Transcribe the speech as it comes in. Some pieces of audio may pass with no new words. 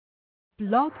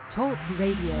Blog Talk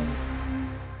Radio.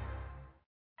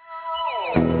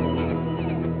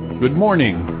 Good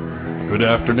morning, good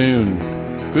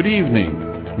afternoon, good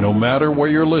evening, no matter where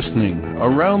you're listening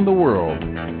around the world.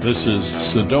 This is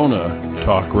Sedona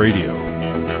Talk Radio.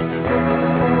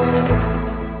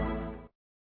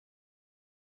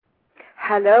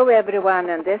 Hello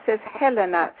everyone, and this is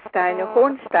Helena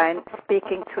Steiner-Hornsteyn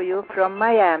speaking to you from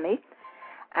Miami.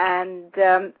 And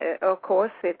of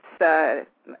course it's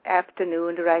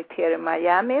afternoon right here in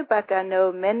Miami, but I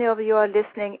know many of you are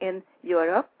listening in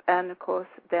Europe, and of course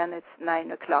then it's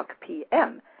 9 o'clock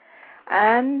p.m.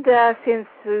 And since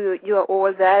you are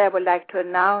all there, I would like to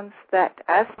announce that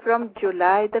as from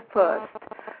July the 1st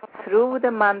through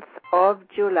the month of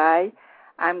July,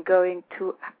 I'm going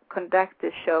to conduct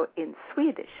the show in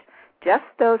Swedish, just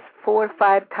those 4 or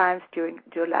 5 times during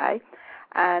July.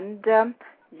 And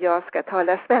jag ska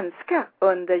tala svenska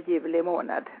under juli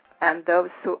månad. And those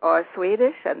who are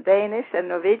Swedish and Danish and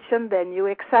Norwegian, they knew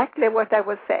exactly what I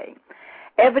was saying.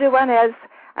 Everyone else,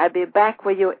 I'll be back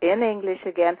with you in English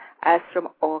again as from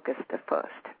August the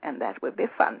 1st. And that will be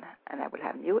fun. And I will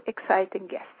have new exciting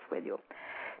guests with you.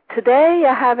 Today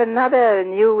I have another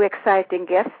new exciting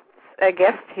guest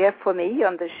here for me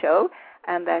on the show,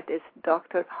 and that is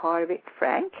Dr. Harvey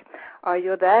Frank. Are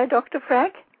you there, Dr.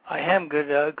 Frank? I am.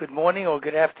 Good morning or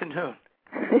good afternoon.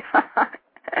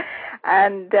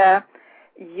 And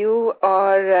you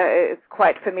are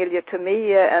quite familiar to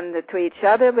me and to each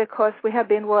other because we have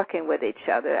been working with each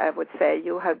other. I would say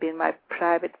you have been my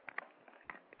private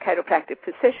chiropractic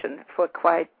physician for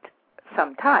quite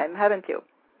some time, haven't you?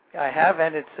 I have,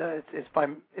 and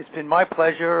it's been my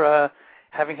pleasure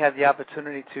having had the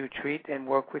opportunity to treat and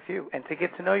work with you and to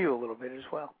get to know you a little bit as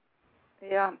well.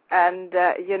 Yeah, and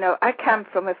I come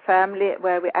from a family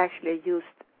where we actually used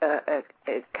a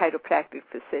chiropractic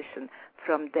physician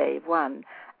from day one.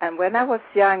 And when I was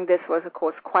young, this was, of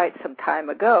course, quite some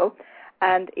time ago,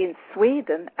 and in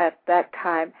Sweden at that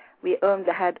time, we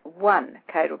only had one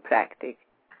chiropractic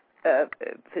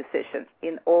physician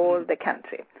in all the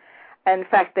country. In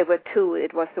fact, there were 2.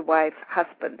 It was the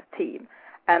wife-husband team.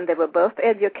 And they were both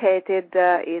educated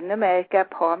in America,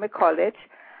 Palmer College,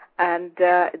 and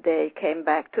they came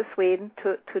back to Sweden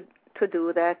to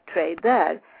do their trade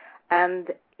there. And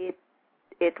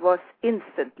it was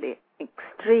instantly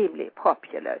extremely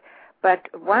popular. But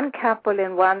one couple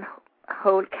in one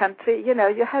whole country,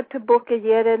 you had to book a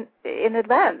year in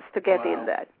advance to get in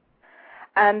there.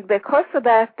 And because of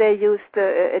that, they used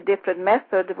a different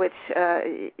method, which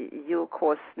you, of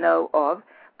course, know of,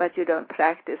 but you don't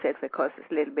practice it because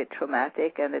it's a little bit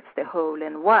traumatic, and it's the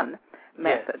hole-in-one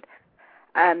method.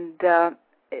 Yes. And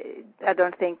I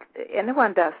don't think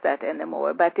anyone does that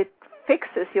anymore, but it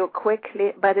fixes you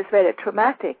quickly, but it's very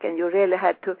traumatic, and you really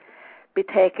had to be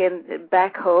taken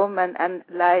back home and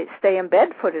stay in bed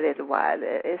for a little while.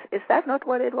 Is that not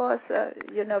what it was?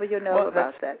 Well,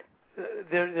 about that.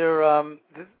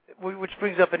 Which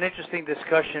brings up an interesting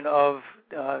discussion of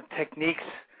techniques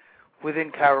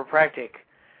within chiropractic.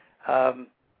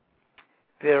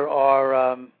 There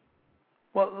are,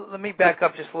 well, let me back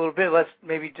up just a little bit. Let's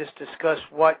maybe just discuss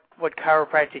what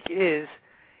chiropractic is,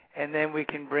 and then we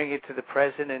can bring it to the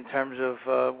present in terms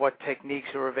of what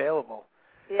techniques are available.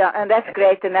 Yeah, and that's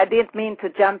great. And I didn't mean to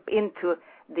jump into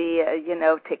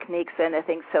the, techniques or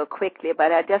anything so quickly,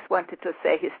 but I just wanted to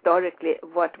say historically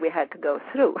what we had to go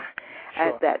through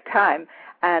at that time.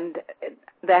 And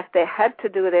that they had to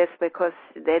do this because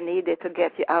they needed to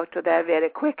get you out of there very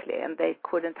quickly, and they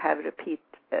couldn't have repeat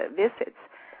visits.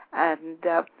 And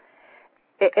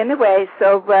anyway,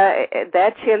 so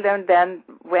their children then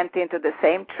went into the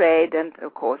same trade, and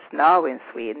of course now in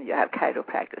Sweden you have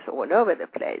chiropractors all over the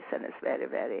place, and it's very,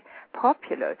 very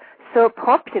popular. So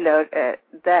popular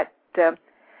that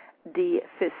the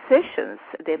physicians,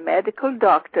 the medical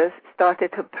doctors,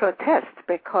 started to protest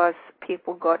because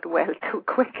people got well too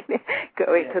quickly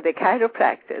going to the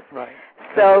chiropractors. Right.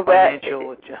 So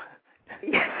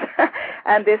yes,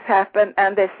 and this happened,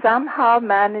 and they somehow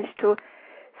managed to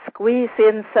squeeze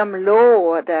in some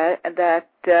law that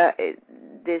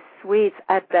the Swedes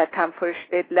at that time,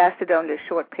 it lasted only a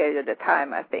short period of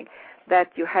time, I think,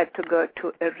 that you had to go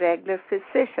to a regular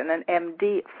physician, an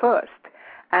MD first.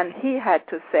 And he had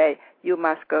to say, you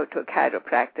must go to a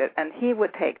chiropractor, and he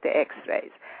would take the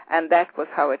x-rays. And that was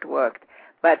how it worked.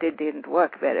 But it didn't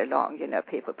work very long.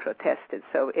 People protested,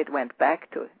 so it went back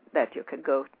to that you could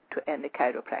go to any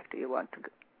chiropractor you want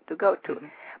to go to. Mm-hmm.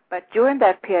 But during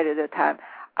that period of time,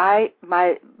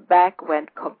 my back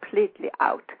went completely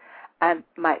out. And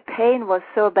my pain was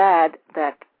so bad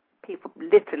that people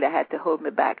literally had to hold me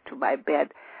back to my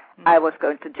bed. I was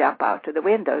going to jump out of the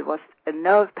window. It was a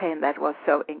nerve pain that was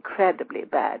so incredibly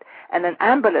bad. And an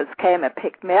ambulance came and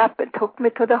picked me up and took me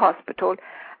to the hospital.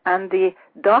 And the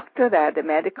doctor there, the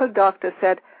medical doctor,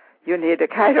 said, "You need a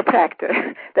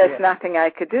chiropractor." There's nothing I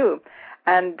could do.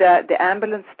 And the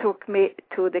ambulance took me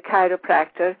to the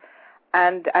chiropractor,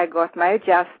 and I got my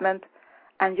adjustment.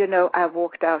 And, I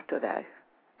walked out of there.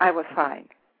 I was fine.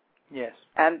 Yes.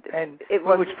 And it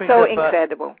was so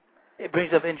incredible. It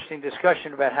brings up interesting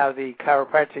discussion about how the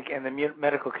chiropractic and the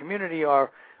medical community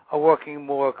are working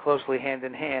more closely hand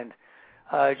in hand.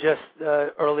 Just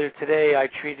earlier today, I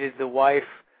treated the wife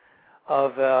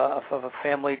of a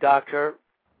family doctor.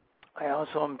 I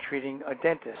also am treating a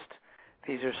dentist.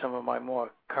 These are some of my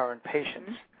more current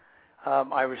patients.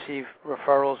 I receive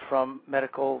referrals from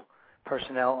medical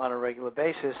personnel on a regular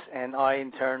basis, and I,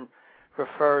 in turn,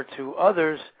 refer to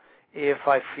others if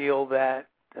I feel that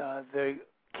the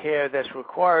care that's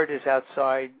required is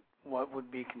outside what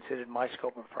would be considered my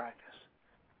scope of practice.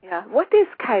 Yeah. What is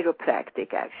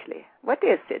chiropractic, actually? What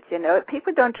is it?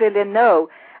 People don't really know.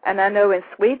 And I know in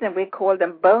Sweden we call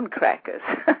them bone crackers,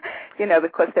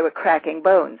 because they were cracking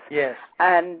bones. Yes.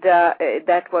 And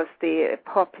that was the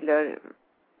popular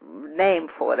name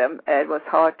for them. It was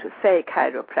hard to say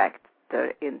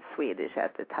chiropractor in Swedish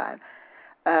at the time.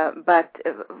 But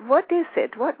what is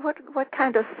it? What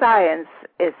kind of science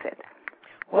is it?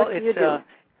 Well,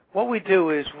 what we do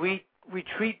is we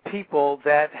treat people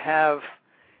that have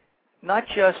not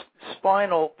just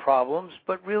spinal problems,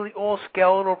 but really all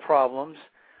skeletal problems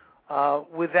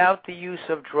without the use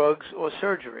of drugs or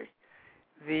surgery.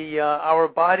 Our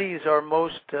bodies are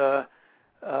most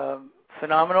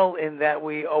phenomenal in that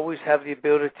we always have the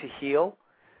ability to heal,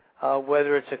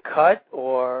 whether it's a cut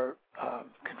or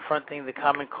confronting the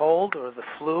common cold or the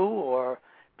flu or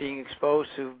being exposed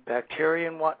to bacteria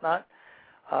and whatnot.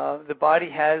 The body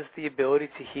has the ability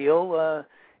to heal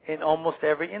in almost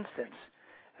every instance.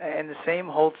 And the same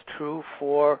holds true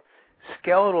for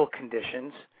skeletal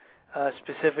conditions,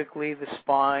 specifically the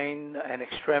spine and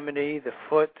extremity, the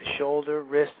foot, the shoulder,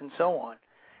 wrist, and so on.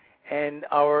 And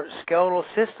our skeletal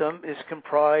system is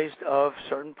comprised of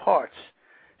certain parts.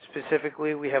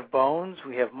 Specifically, we have bones,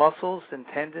 we have muscles and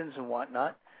tendons and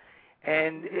whatnot.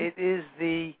 And it is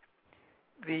the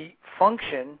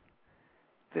function,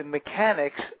 the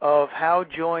mechanics of how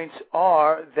joints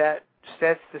are that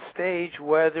sets the stage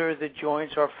whether the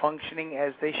joints are functioning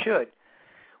as they should.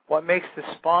 What makes the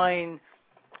spine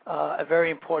a very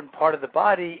important part of the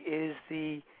body is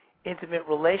the intimate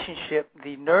relationship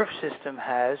the nerve system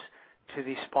has to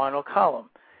the spinal column.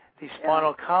 The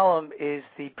spinal column is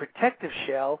the protective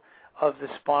shell of the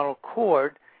spinal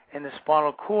cord, and the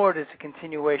spinal cord is a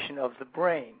continuation of the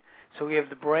brain. So we have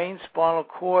the brain, spinal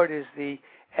cord is the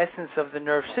essence of the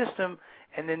nerve system,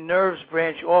 and then nerves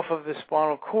branch off of the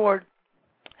spinal cord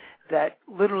that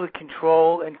literally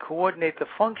control and coordinate the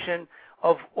function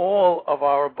of all of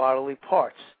our bodily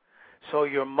parts. So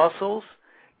your muscles,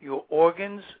 your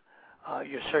organs,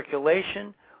 your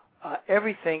circulation,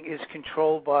 everything is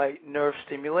controlled by nerve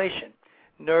stimulation.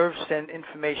 Nerves send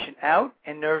information out,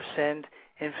 and nerves send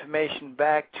information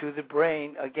back to the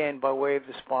brain, again, by way of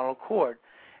the spinal cord.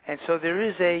 And so there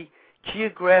is a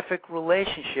geographic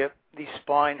relationship the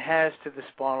spine has to the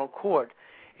spinal cord.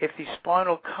 If the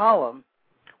spinal column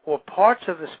or parts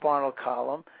of the spinal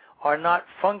column are not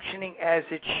functioning as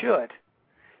it should,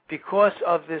 because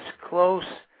of this close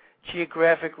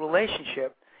geographic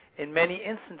relationship, in many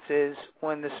instances,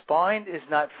 when the spine is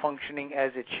not functioning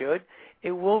as it should,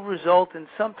 it will result in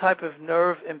some type of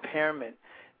nerve impairment.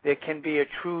 There can be a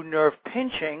true nerve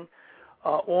pinching,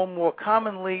 or more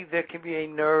commonly, there can be a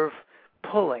nerve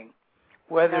pulling.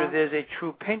 Whether there's a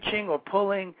true pinching or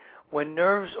pulling, when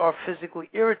nerves are physically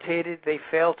irritated, they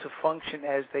fail to function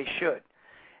as they should.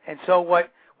 And so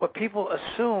what people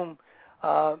assume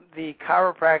the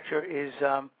chiropractor is,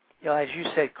 as you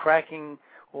said, cracking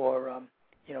or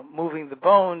moving the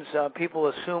bones, people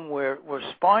assume we're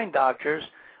spine doctors,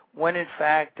 when in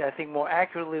fact, I think more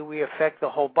accurately, we affect the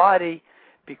whole body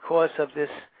because of this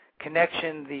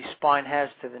connection the spine has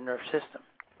to the nerve system.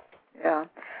 Yeah.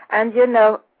 And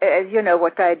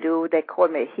what I do, they call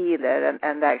me a healer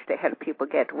and actually help people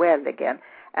get well again.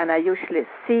 And I usually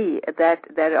see that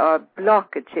there are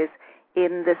blockages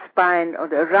in the spine or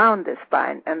around the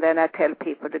spine, and then I tell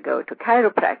people to go to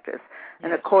chiropractors.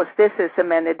 And of course, this is in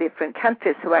many different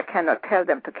countries, so I cannot tell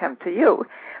them to come to you,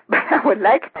 but I would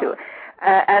like to.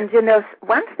 And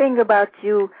one thing about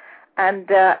you, and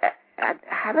I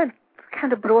haven't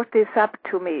kind of brought this up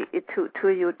to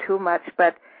you too much,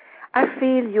 but I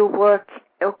feel you work,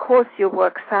 of course, you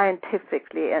work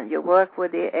scientifically, and you work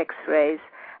with the X-rays,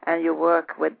 and you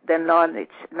work with the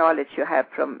knowledge you have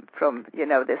from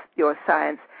your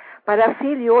science. But I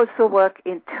feel you also work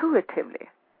intuitively,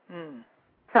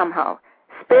 somehow,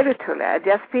 spiritually. I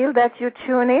just feel that you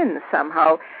tune in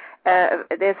somehow.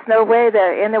 There's no way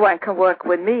that anyone can work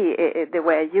with me the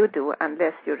way you do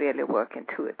unless you really work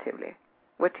intuitively.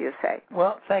 What do you say?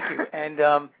 Well, thank you. And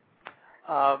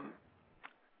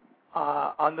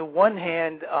on the one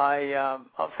hand,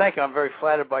 thank you. I'm very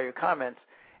flattered by your comments.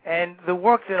 And the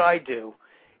work that I do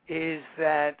is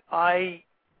that I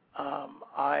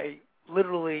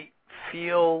literally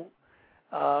feel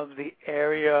the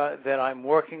area that I'm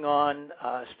working on,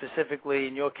 specifically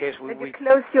in your case. You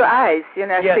close your eyes,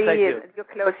 Yes, I do. You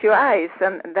close your eyes,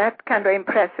 and that kind of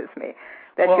impresses me,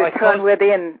 that you turn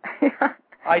within.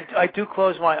 I do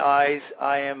close my eyes.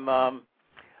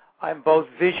 I'm both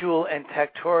visual and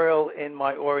tactorial in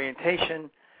my orientation,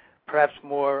 perhaps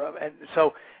more. And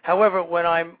so, however, when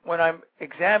I'm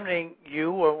examining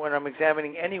you or when I'm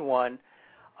examining anyone,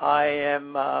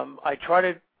 I try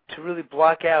to really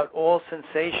block out all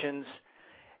sensations,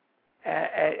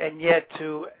 and yet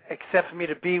to accept for me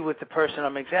to be with the person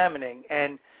I'm examining,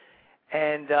 and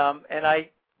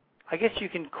I guess you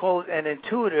can call it an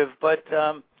intuitive, but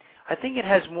I think it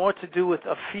has more to do with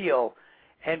a feel,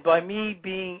 and by me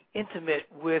being intimate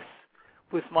with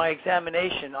my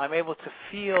examination, I'm able to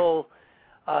feel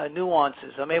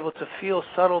nuances. I'm able to feel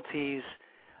subtleties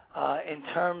in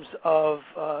terms of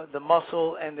the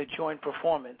muscle and the joint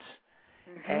performance.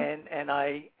 And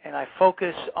I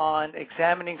focus on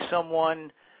examining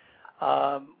someone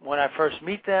when I first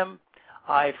meet them.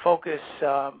 I focus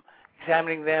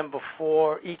examining them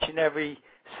before each and every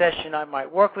session I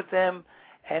might work with them.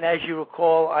 And as you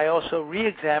recall, I also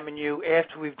re-examine you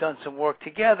after we've done some work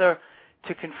together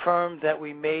to confirm that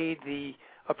we made the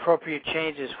appropriate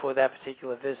changes for that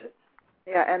particular visit.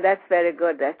 Yeah, and that's very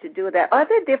good that you do that. Are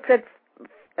there different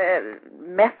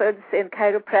methods in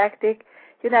chiropractic?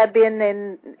 I've been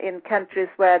in countries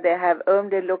where they have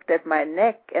only looked at my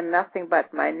neck and nothing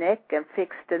but my neck and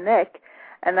fixed the neck,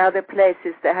 and other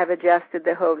places they have adjusted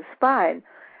the whole spine.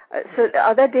 So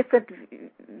are there different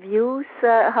views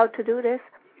how to do this?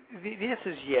 The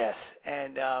answer is yes,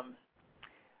 and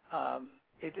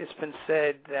it's been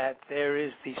said that there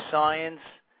is the science,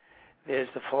 there's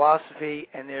the philosophy,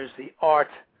 and there's the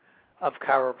art of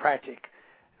chiropractic.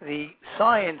 The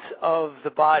science of the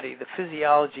body, the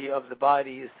physiology of the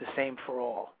body is the same for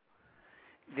all.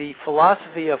 The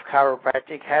philosophy of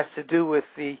chiropractic has to do with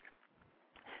the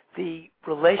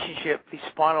relationship the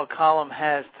spinal column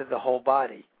has to the whole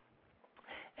body.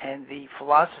 And the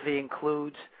philosophy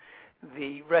includes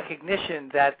the recognition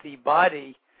that the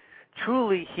body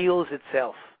truly heals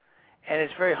itself. And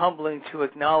it's very humbling to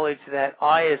acknowledge that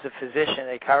I, as a physician,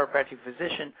 a chiropractic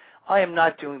physician, I am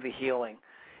not doing the healing.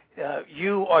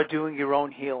 You are doing your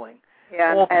own healing.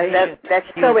 Yeah, and that's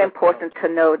so important to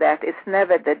know that it's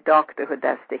never the doctor who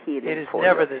does the healing. It is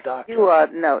never the doctor. You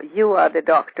are the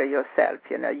doctor yourself.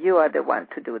 You are the one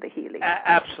to do the healing.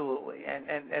 Absolutely,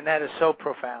 and that is so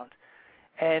profound.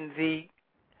 And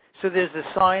so there's the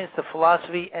science, the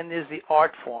philosophy, and there's the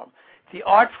art form. The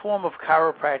art form of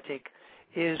chiropractic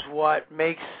is what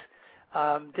makes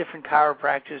different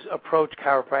chiropractors approach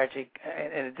chiropractic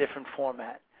in a different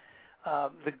format.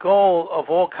 The goal of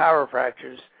all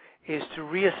chiropractors is to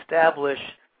reestablish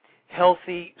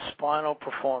healthy spinal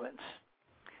performance.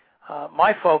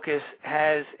 My focus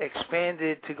has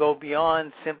expanded to go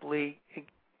beyond simply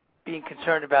being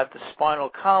concerned about the spinal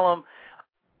column.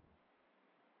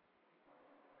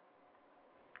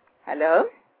 Hello?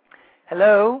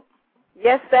 Hello?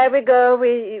 Yes, there we go.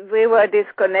 We were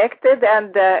disconnected,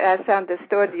 and as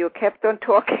understood, you kept on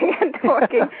talking and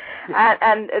talking,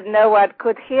 and no one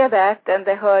could hear that, and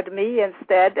they heard me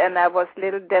instead, and I was a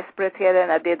little desperate here,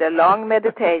 and I did a long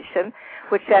meditation,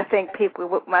 which I think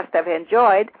people must have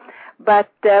enjoyed,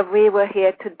 but we were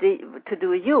here to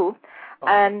do you,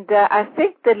 and I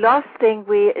think the last thing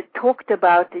we talked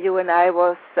about, you and I,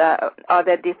 was are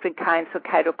there different kinds of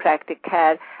chiropractic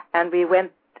care, and we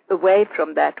went away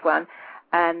from that one.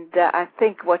 And I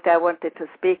think what I wanted to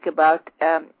speak about,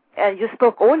 and you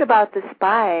spoke all about the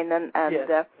spine, and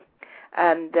yes.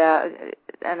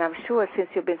 and I'm sure since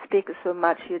you've been speaking so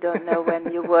much, you don't know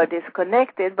when you were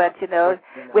disconnected. But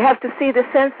we have to see the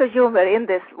sense of humor in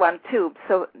this one too.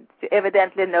 So you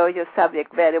evidently know your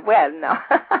subject very well now.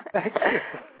 Thank you.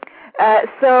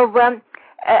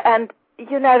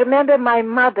 And I remember my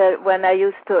mother when I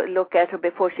used to look at her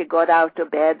before she got out of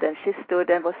bed, and she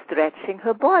stood and was stretching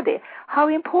her body. How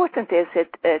important is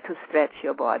it to stretch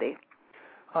your body?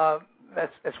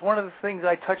 That's one of the things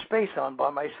I touch base on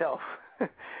by myself,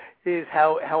 is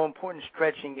how important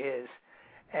stretching is.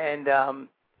 And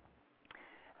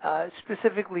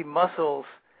specifically muscles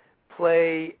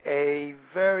play a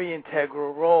very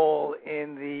integral role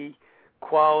in the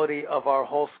quality of our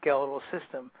whole skeletal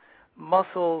system.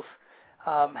 Muscles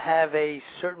have a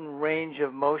certain range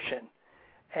of motion,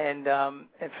 and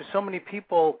for so many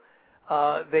people,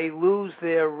 they lose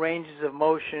their ranges of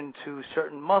motion to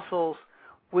certain muscles,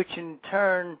 which in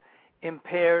turn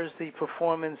impairs the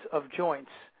performance of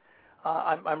joints.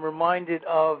 I'm reminded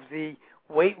of the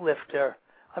weightlifter.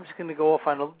 I'm just going to go off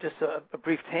on just a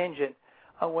brief tangent.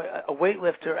 A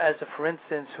weightlifter, for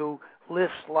instance, who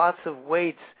lifts lots of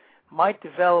weights might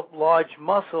develop large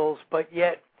muscles, but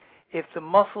yet if the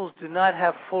muscles do not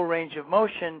have full range of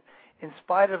motion, in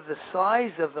spite of the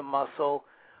size of the muscle,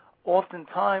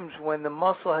 oftentimes when the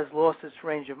muscle has lost its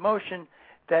range of motion,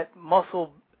 that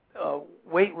muscle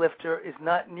weightlifter is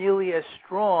not nearly as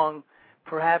strong,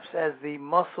 perhaps, as the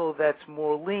muscle that's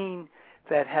more lean,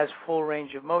 that has full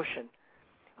range of motion.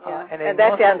 Yeah. And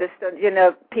that I understood.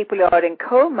 People are in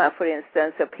coma, for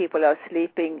instance, or people are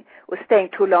sleeping or staying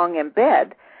too long in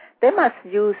bed. They must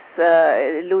lose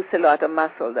a lot of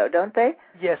muscle, though, don't they?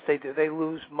 Yes, they do. They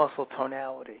lose muscle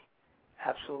tonality.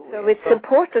 Absolutely. So it's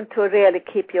important to really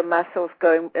keep your muscles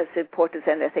going, as important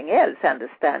as anything else, I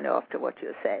understand after what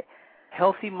you say.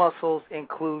 Healthy muscles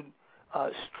include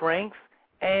strength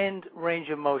and range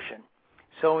of motion.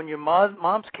 So in your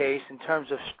mom's case, in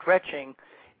terms of stretching,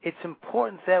 it's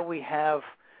important that we have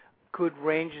good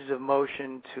ranges of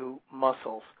motion to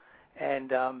muscles.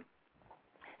 And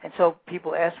so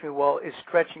people ask me, well, is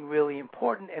stretching really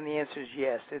important? And the answer is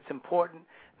yes. It's important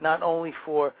not only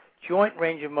for joint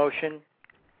range of motion,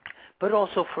 but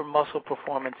also for muscle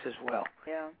performance as well.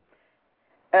 Yeah.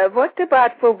 What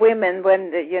about for women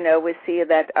when, we see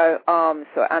that our arms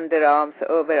or underarms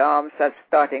or overarms are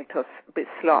starting to be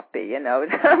sloppy,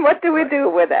 What do we do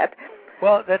with that?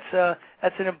 Well, that's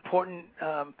an important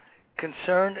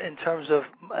concern in terms of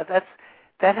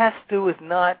that has to do with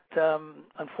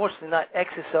unfortunately not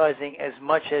exercising as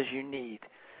much as you need.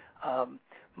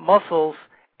 Muscles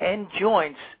and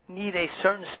joints need a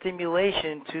certain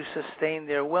stimulation to sustain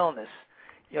their wellness.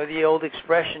 The old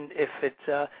expression, if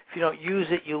you don't use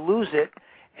it, you lose it,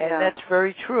 and that's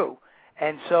very true.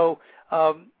 And so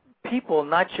people,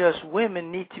 not just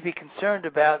women, need to be concerned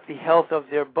about the health of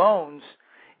their bones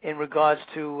in regards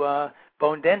to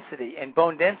bone density. And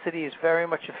bone density is very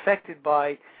much affected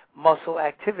by muscle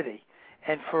activity.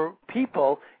 And for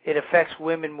people, it affects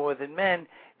women more than men.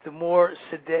 The more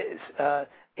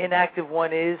inactive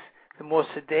one is, the more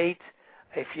sedate.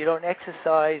 If you don't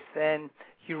exercise, then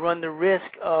you run the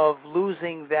risk of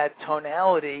losing that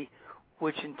tonality,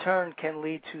 which in turn can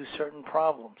lead to certain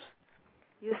problems.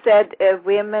 You said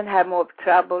women have more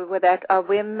trouble with that. Are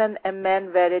women and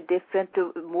men very different?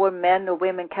 Do more men or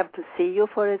women come to see you,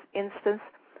 for instance?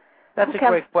 That's a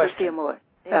great question. To see you more?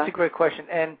 Yeah. That's a great question.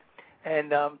 And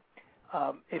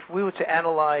if we were to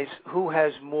analyze who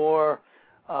has more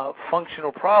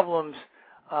functional problems,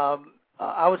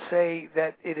 I would say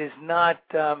that it is not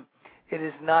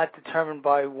determined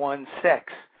by one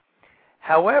sex.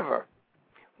 However,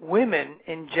 women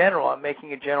in general, I'm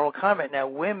making a general comment now,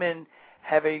 women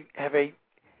have an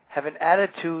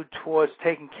attitude towards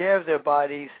taking care of their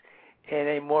bodies in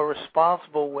a more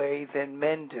responsible way than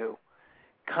men do.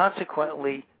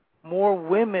 Consequently, more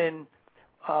women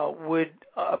would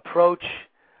approach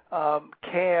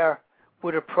care,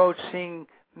 would approach seeing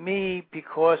me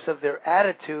because of their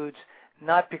attitudes,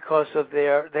 not because of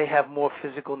they have more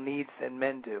physical needs than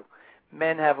men do.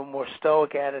 Men have a more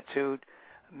stoic attitude.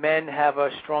 Men have a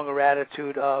stronger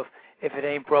attitude of, if it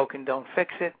ain't broken, don't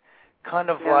fix it.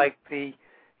 Kind of like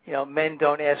men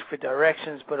don't ask for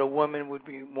directions, but a woman would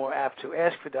be more apt to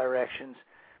ask for directions.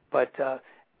 But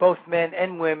both men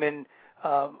and women,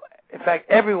 in fact,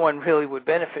 everyone really would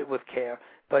benefit with care.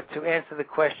 But to answer the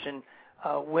question,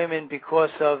 women, because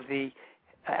of the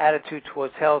attitude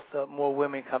towards health, more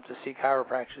women come to see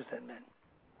chiropractors than men.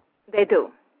 They do?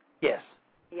 Yes.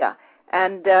 Yeah.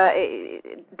 And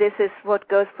this is what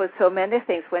goes for so many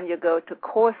things. When you go to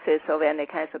courses of any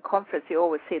kinds of conference, you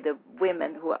always see the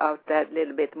women who are out there a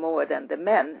little bit more than the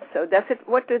men. So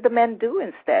what do the men do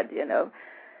instead,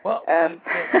 Well,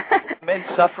 men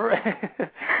suffer.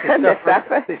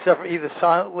 They suffer either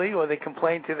silently or they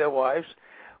complain to their wives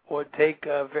or take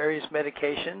various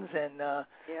medications and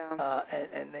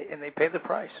they pay the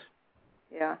price.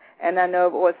 Yeah, and I know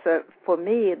also for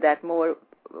me that more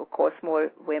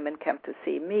women come to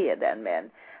see me than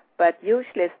men. But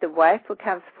usually it's the wife who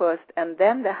comes first and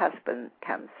then the husband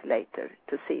comes later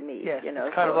to see me. Yes,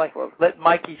 it's kind of like, let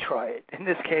Mikey try it. In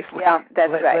this case,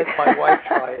 that's right. Let my wife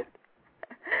try it.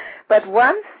 But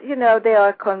once, they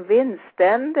are convinced,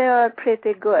 then they are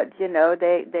pretty good.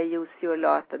 They use you a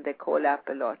lot and they call up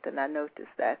a lot, and I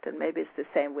noticed that. And maybe it's the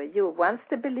same with you. Once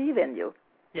they believe in you.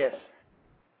 Yes.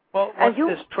 Well, once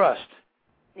there's trust.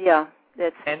 Yeah,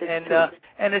 that's true.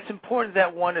 And it's important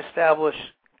that one establish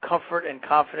comfort and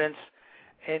confidence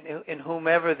in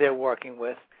whomever they're working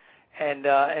with. And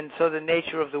so the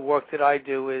nature of the work that I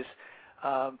do is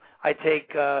I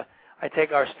take our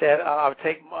staff. I'll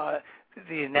take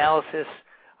the analysis.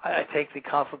 I take the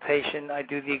consultation. I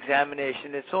do the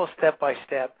examination. It's all step by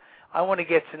step. I want to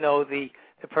get to know the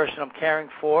person I'm caring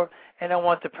for, and I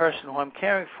want the person who I'm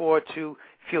caring for to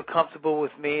feel comfortable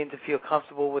with me and to feel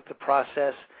comfortable with the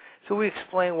process. So we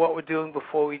explain what we're doing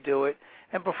before we do it,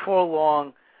 and before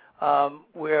long,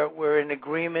 we're in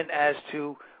agreement as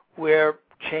to where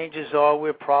changes are,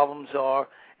 where problems are,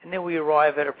 and then we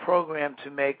arrive at a program to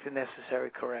make the necessary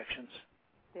corrections.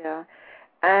 Yeah.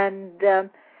 And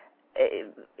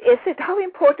how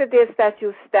important is that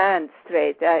you stand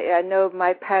straight? I know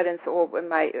my parents, or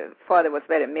my father was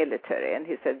very military, and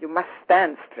he said you must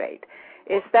stand straight.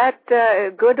 Is that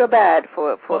good or bad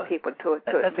for people to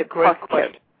that's a great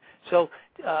question. So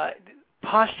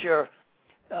posture,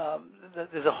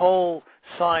 there's a whole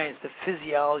science, the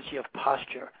physiology of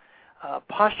posture.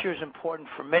 Posture is important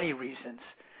for many reasons.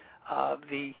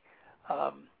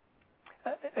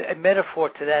 A metaphor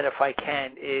to that, if I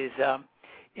can, is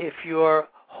if you're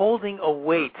holding a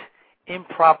weight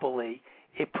improperly,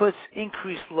 it puts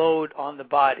increased load on the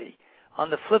body. On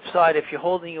the flip side, if you're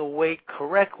holding a weight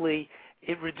correctly,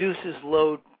 it reduces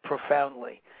load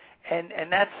profoundly. And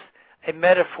that's a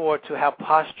metaphor to how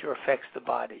posture affects the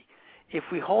body. If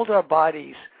we hold our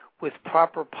bodies with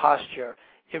proper posture,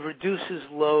 it reduces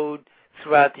load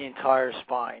throughout the entire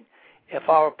spine. If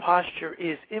our posture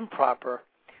is improper,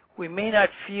 we may not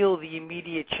feel the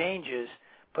immediate changes,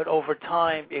 but over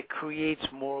time it creates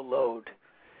more load.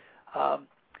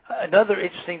 Another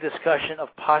interesting discussion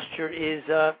of posture is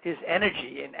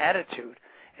energy and attitude,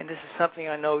 and this is something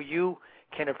I know you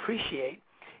can appreciate.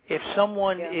 If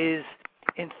someone is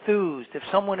enthused, if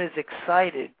someone is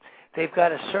excited, they've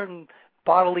got a certain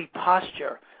bodily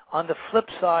posture. On the flip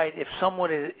side, if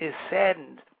someone is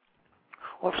saddened,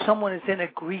 or if someone is in a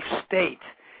grief state,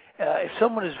 if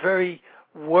someone is very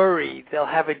worried, they'll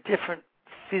have a different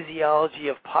physiology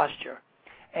of posture.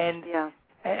 And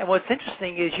what's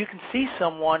interesting is you can see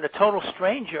someone, a total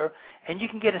stranger, and you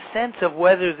can get a sense of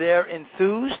whether they're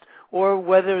enthused or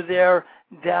whether they're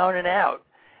down and out.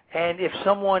 And if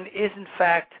someone is in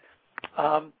fact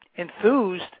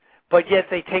enthused, but yet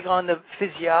they take on the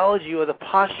physiology or the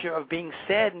posture of being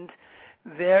saddened,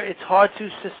 it's hard to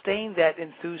sustain that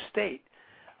enthused state.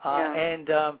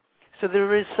 So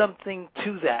there is something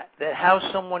to that how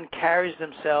someone carries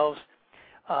themselves,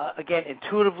 again,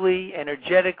 intuitively,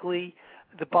 energetically,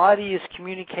 the body is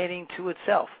communicating to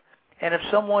itself. And if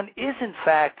someone is, in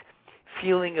fact,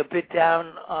 feeling a bit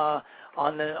down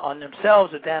on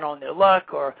themselves or down on their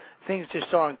luck, or things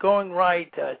just aren't going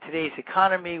right, today's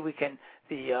economy,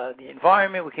 the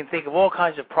environment, we can think of all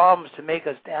kinds of problems to make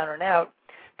us down and out.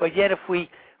 But yet if we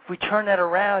turn that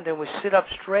around and we sit up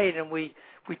straight and we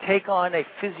take on a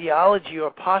physiology or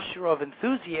posture of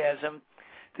enthusiasm,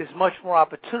 there's much more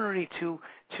opportunity to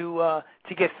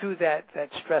get through that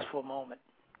stressful moment.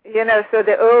 So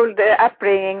the old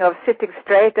upbringing of sitting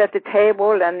straight at the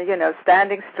table and,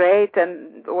 standing straight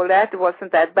and all that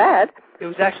wasn't that bad. It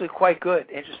was actually quite good,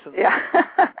 interestingly. Yeah.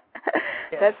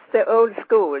 Yes. That's the old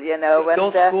school, The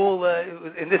old school,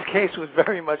 in this case, was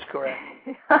very much correct.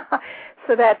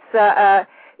 So that's...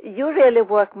 you really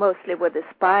work mostly with the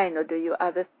spine, or do you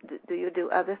do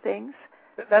other things?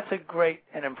 That's a great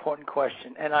and important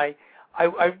question, and I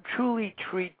truly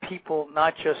treat people,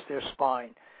 not just their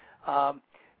spine. And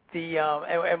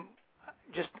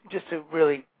just to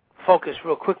really focus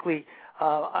real quickly,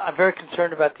 I'm very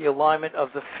concerned about the alignment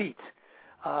of the feet.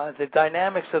 The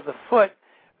dynamics of the foot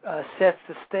sets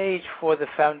the stage for the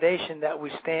foundation that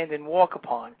we stand and walk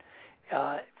upon.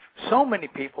 So many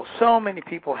people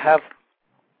have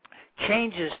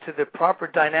changes to the proper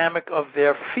dynamic of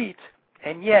their feet,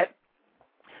 and yet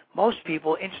most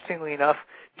people, interestingly enough,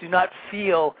 do not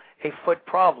feel a foot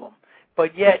problem.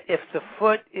 But yet, if the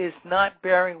foot is not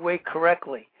bearing weight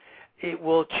correctly, it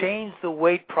will change the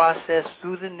weight process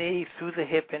through the knee, through the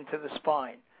hip, into the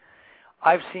spine.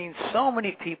 I've seen so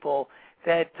many people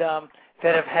that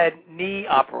have had knee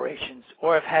operations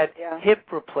or have had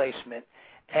hip replacement,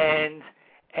 and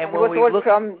when we look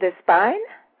from the spine,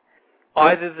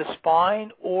 either the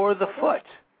spine or the foot.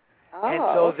 And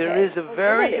so there is a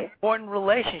very important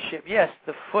relationship, yes,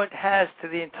 the foot has to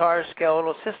the entire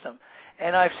skeletal system.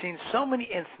 And I've seen so many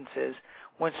instances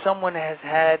when someone has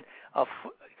had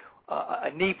a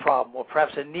knee problem, or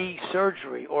perhaps a knee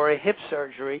surgery or a hip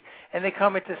surgery, and they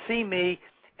come in to see me,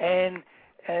 and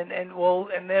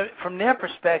from their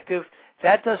perspective,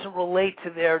 that doesn't relate to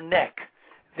their neck.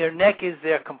 Their neck is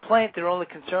their complaint. They're only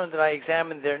concerned that I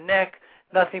examine their neck,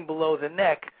 nothing below the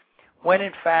neck, when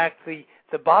in fact the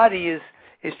body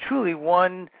is truly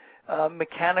one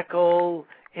mechanical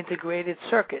integrated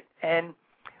circuit. And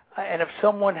if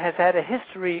someone has had a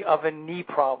history of a knee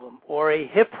problem or a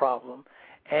hip problem,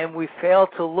 and we fail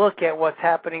to look at what's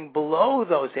happening below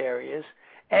those areas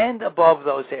and above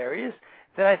those areas,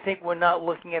 then I think we're not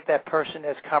looking at that person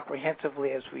as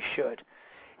comprehensively as we should.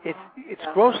 It's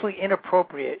grossly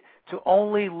inappropriate to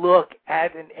only look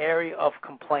at an area of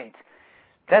complaint.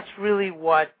 That's really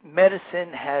what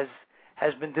medicine has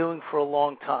been doing for a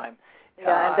long time.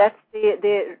 Yeah, and that's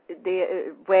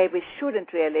the way we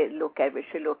shouldn't really look at. We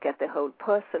should look at the whole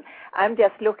person. I'm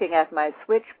just looking at my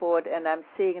switchboard, and I'm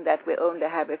seeing that we only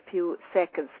have a few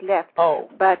seconds left. Oh.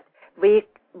 But we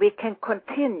can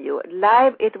continue.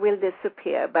 Live it will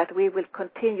disappear, but we will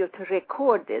continue to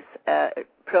record this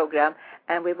program,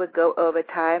 and we will go over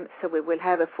time, so we will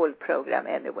have a full program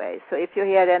anyway. So if you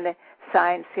hear any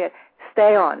signs here,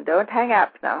 stay on. Don't hang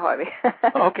up now, Harvey.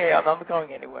 Okay, I'm not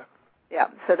going anywhere. Yeah,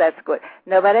 so that's good.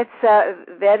 No, but it's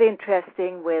very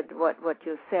interesting with what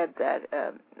you said there.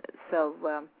 So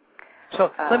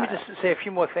let me just say a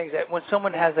few more things. That when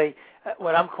someone has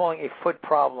what I'm calling a foot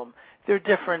problem, there are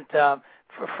different,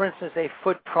 for instance, a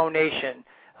foot pronation.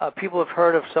 People have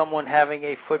heard of someone having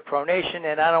a foot pronation,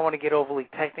 and I don't want to get overly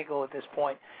technical at this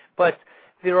point, but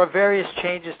there are various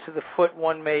changes to the foot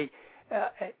one may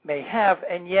have,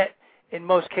 and yet in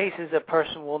most cases a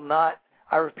person will not,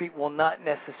 I repeat, will not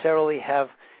necessarily have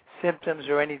symptoms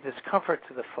or any discomfort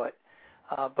to the foot.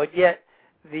 But yet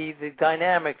the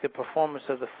dynamic, the performance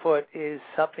of the foot is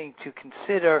something to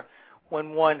consider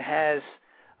when one has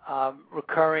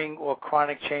recurring or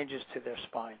chronic changes to their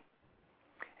spine.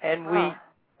 And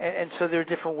and so there are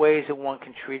different ways that one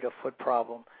can treat a foot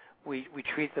problem. We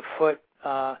treat the foot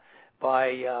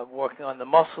by working on the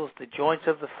muscles, the joints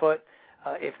of the foot.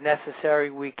 If necessary,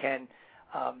 we can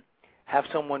have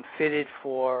someone fitted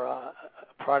for a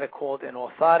product called an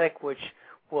orthotic, which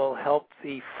will help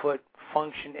the foot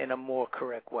function in a more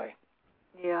correct way.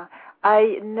 Yeah.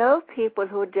 I know people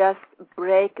who just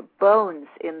break bones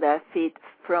in their feet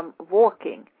from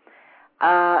walking.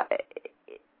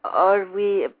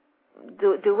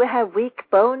 Do we have weak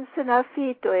bones in our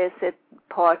feet, or is it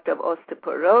part of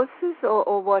osteoporosis,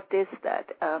 or what is that?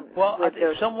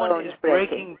 If someone is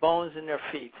breaking bones in their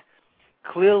feet,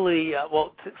 clearly,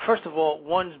 first of all,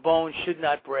 one's bone should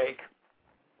not break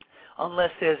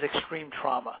unless there's extreme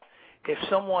trauma. If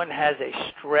someone has a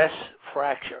stress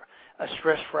fracture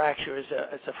is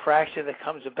a fracture that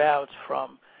comes about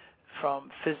from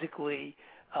physically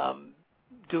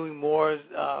doing more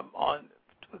on.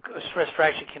 A stress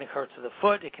fracture can occur to the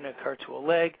foot, it can occur to a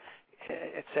leg,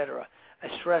 etc. A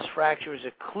stress fracture is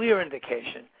a clear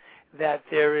indication that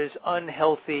there is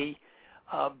unhealthy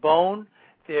bone,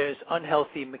 there's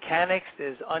unhealthy mechanics,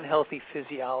 there's unhealthy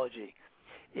physiology.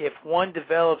 If one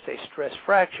develops a stress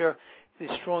fracture, the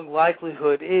strong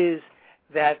likelihood is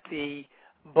that the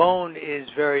bone is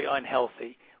very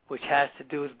unhealthy, which has to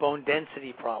do with bone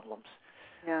density problems.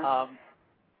 Yeah.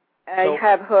 I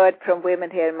have heard from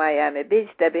women here in Miami Beach,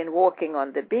 they've been walking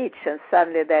on the beach and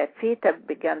suddenly their feet have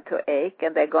begun to ache,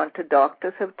 and they've gone to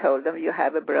doctors who've told them you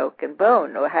have a broken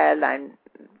bone or hairline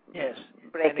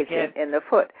breakage in the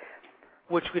foot.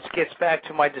 Which gets back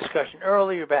to my discussion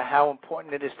earlier about how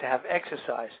important it is to have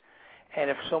exercise. And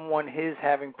if someone is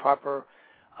having proper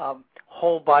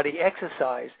whole body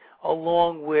exercise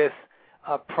along with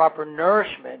proper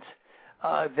nourishment,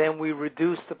 then we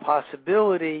reduce the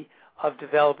possibility of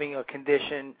developing a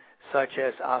condition such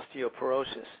as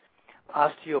osteoporosis.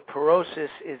 Osteoporosis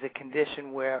is a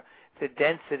condition where the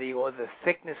density or the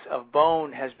thickness of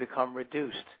bone has become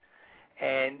reduced,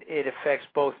 and it affects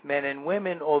both men and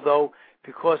women, although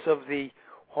because of the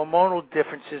hormonal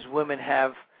differences women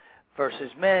have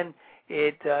versus men,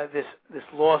 this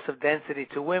loss of density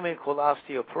to women called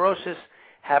osteoporosis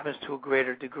happens to a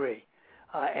greater degree.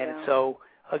 So,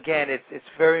 again, it's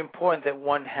very important that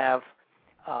one have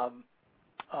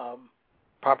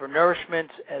proper nourishment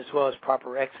as well as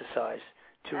proper exercise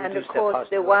to reduce that possibility. And of course,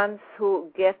 the ones who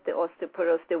get the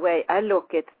osteoporosis, the way I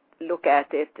look at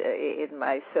it in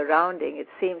my surrounding, it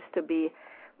seems to be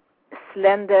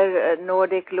slender,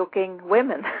 Nordic-looking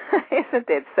women, isn't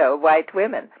it? So white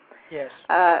women, yes,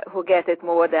 who get it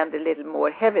more than the little more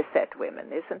heavy-set women,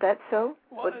 isn't that so?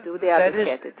 Well, or do the others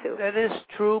get it too? That is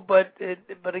true, but the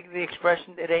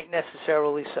expression, it ain't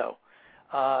necessarily so.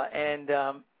 and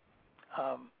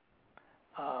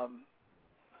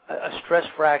a stress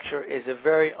fracture is a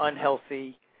very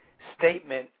unhealthy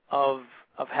statement of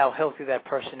how healthy that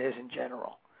person is in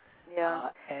general. Yeah.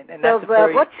 And so that's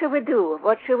very, what should we do?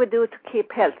 What should we do to keep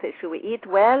healthy? Should we eat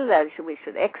well? And we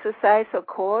should exercise, of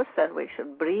course, and we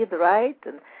should breathe right,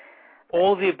 and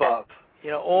all the above.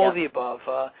 All the above.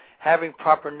 Having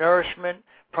proper nourishment.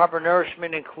 Proper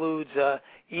nourishment includes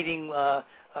eating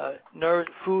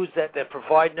foods that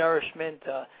provide nourishment.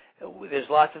 There's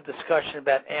lots of discussion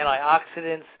about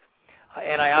antioxidants.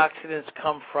 Antioxidants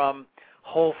come from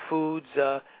whole foods,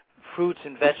 fruits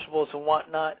and vegetables and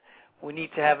whatnot. We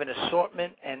need to have an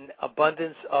assortment and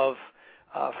abundance of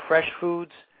fresh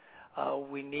foods.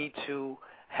 We need to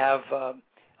have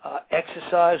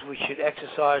exercise. We should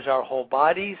exercise our whole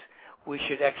bodies. We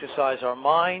should exercise our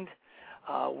mind.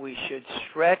 We should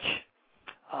stretch.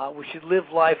 We should live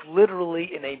life literally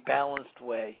in a balanced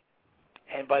way.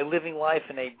 And by living life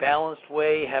in a balanced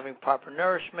way, having proper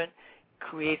nourishment,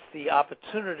 creates the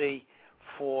opportunity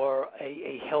for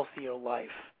a healthier life.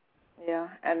 Yeah,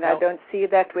 and I don't see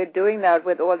that we're doing that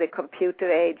with all the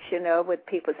computer age, with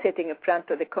people sitting in front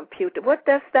of the computer. What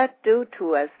does that do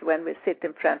to us when we sit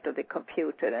in front of the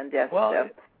computer and just...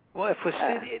 Well, if we're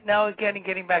sitting, now again,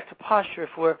 getting back to posture,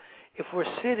 if we're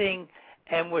sitting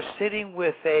and we're sitting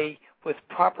with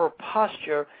proper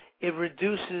posture, it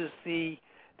reduces the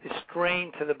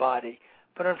strain to the body.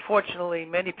 But unfortunately,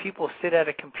 many people sit at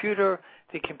a computer.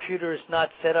 The computer is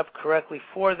not set up correctly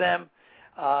for them,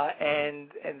 and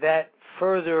that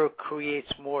further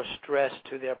creates more stress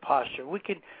to their posture. We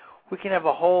can have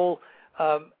a whole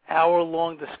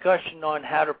hour-long discussion on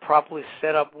how to properly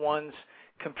set up one's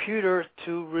computer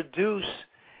to reduce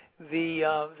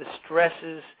the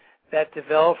stresses that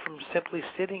develop from simply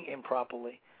sitting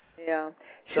improperly. Yeah.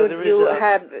 So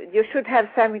you should have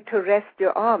something to rest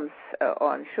your arms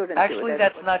on, shouldn't you? Actually,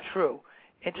 that's not true.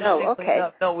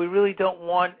 Interestingly, no, we really don't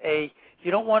want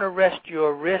you don't want to rest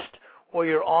your wrist or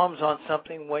your arms on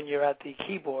something when you're at the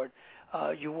keyboard.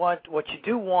 What you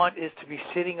do want is to be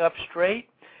sitting up straight.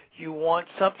 You want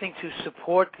something to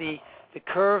support the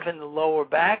curve in the lower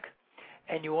back,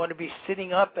 and you want to be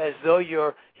sitting up as though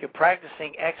you're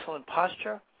practicing excellent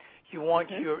posture. You want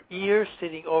your ears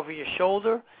sitting over your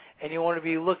shoulder, and you want to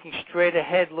be looking straight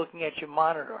ahead, looking at your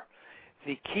monitor.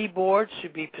 The keyboard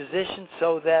should be positioned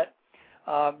so that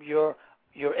your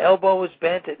elbow is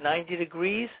bent at 90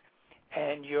 degrees,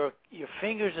 and your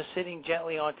fingers are sitting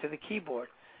gently onto the keyboard.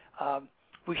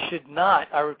 We should not,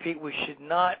 I repeat, we should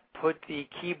not put the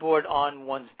keyboard on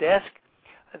one's desk.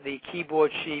 The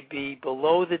keyboard should be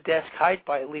below the desk height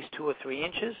by at least 2 or 3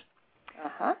 inches.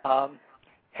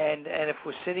 And if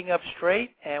we're sitting up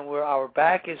straight and our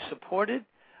back is supported,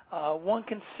 one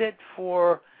can sit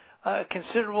for a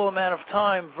considerable amount of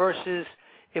time versus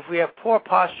if we have poor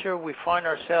posture, we find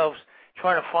ourselves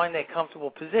trying to find a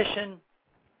comfortable position,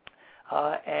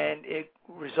 and it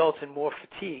results in more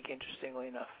fatigue, interestingly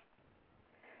enough.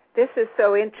 This is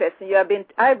so interesting.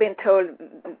 I've been told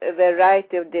a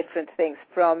variety of different things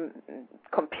from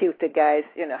computer guys,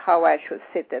 how I should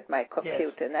sit at my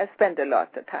computer. Yes. And I spend a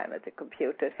lot of time at the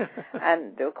computer.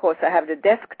 And, of course, I have the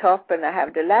desktop and I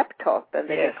have the laptop, and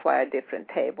they require different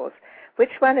tables.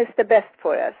 Which one is the best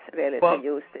for us, really, to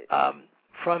use it?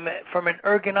 From an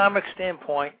ergonomic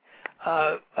standpoint,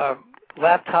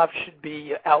 laptop should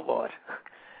be outlawed.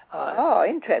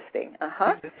 Interesting.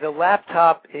 The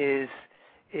laptop is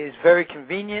very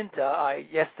convenient. 2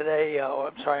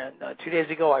 days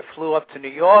ago, I flew up to New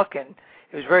York, and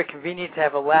it was very convenient to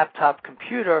have a laptop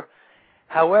computer.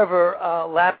 However,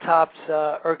 laptops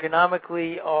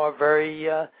ergonomically are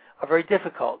very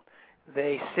difficult.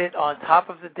 They sit on top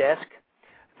of the desk.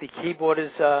 The keyboard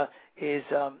is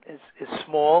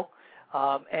small,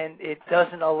 and it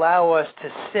doesn't allow us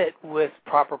to sit with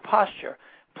proper posture.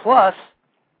 Plus,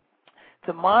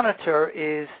 the monitor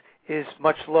is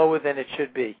much lower than it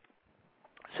should be.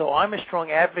 So I'm a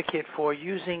strong advocate for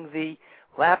using the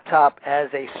laptop as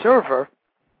a server,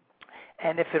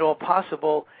 and if at all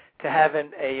possible, to have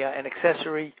an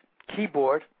accessory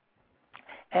keyboard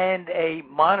and a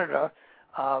monitor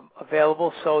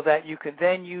available so that you can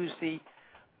then use the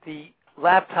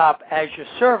laptop as your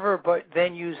server, but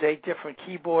then use a different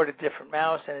keyboard, a different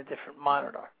mouse, and a different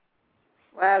monitor.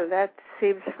 Well, that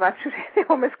seems much. I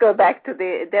almost go back to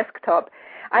the desktop.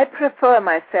 I prefer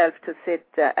myself to sit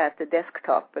at the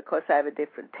desktop because I have a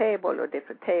different table or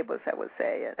different tables, I would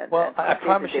say. I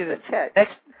promise you that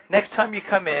next time you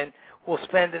come in, we'll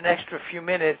spend an extra few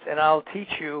minutes, and I'll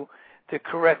teach you the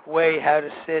correct way how to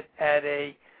sit at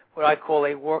what I call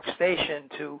a workstation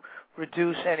to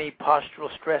reduce any postural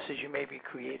stresses you may be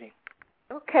creating.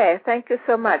 Okay, thank you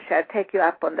so much. I'll take you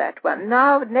up on that one.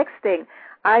 Now, next thing,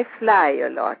 I fly a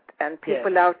lot, and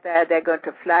people out there, they're going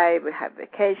to fly. We have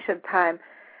vacation time.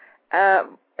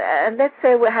 And let's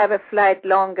say we have a flight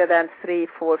longer than 3,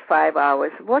 4, 5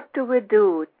 hours. What do we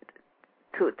do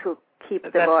to keep the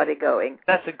body going?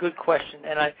 That's a good question,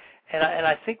 and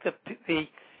I think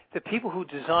the people who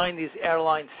design these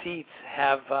airline seats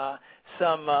have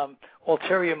some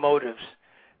ulterior motives,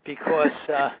 because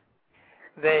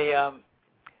they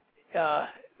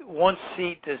one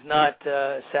seat does not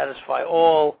satisfy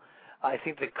all. I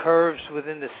think the curves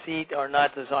within the seat are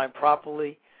not designed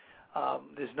properly.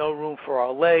 There's no room for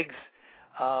our legs.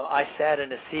 I sat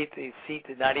in a seat. The seat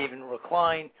did not even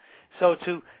recline. So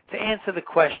to answer the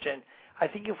question, I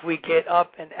think if we get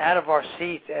up and out of our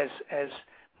seats as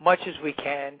much as we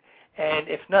can, and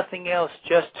if nothing else,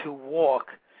 just to walk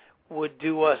would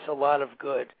do us a lot of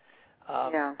good.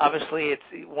 Obviously,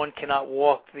 one cannot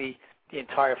walk the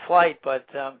entire flight, but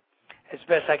as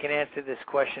best I can answer this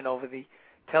question over the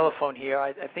telephone here,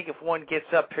 I think if one gets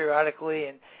up periodically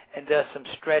and does some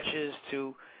stretches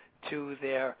to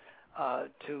their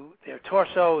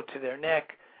torso, to their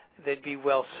neck, they'd be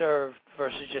well served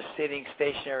versus just sitting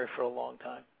stationary for a long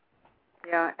time.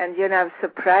 Yeah, and I'm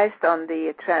surprised on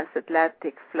the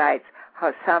transatlantic flights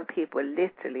how some people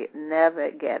literally never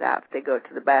get up. They go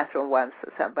to the bathroom once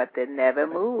or something, but they never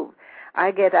move. I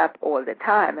get up all the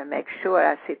time and make sure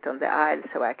I sit on the aisle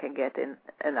so I can get in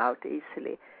and out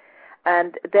easily.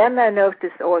 And then I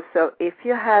noticed also, if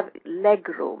you have leg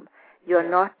room, you're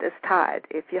not as tired.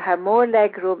 If you have more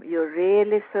leg room, you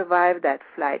really survive that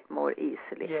flight more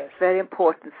easily. Yes. It's very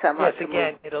important somehow. Yes,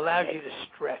 again, it allows you to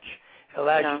stretch. It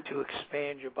allows you to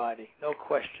expand your body, no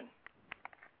question.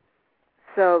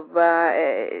 So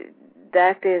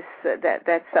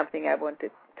that's something I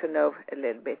wanted to know a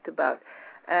little bit about.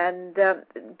 And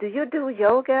do you do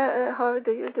yoga? How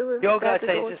do you do yoga? I'd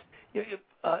say just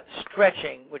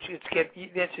stretching, which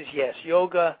the answer is yes.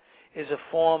 Yoga is a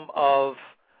form of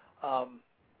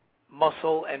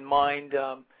muscle and mind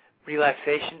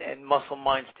relaxation and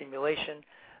muscle-mind stimulation.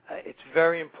 It's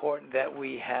very important that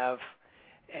we have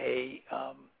a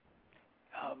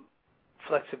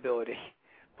flexibility,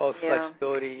 both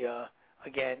flexibility,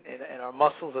 again, in our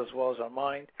muscles as well as our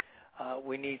mind.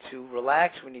 We need to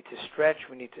relax, we need to stretch,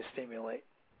 we need to stimulate.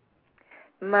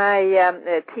 My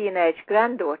teenage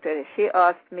granddaughter, she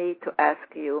asked me to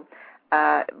ask you,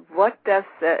 what does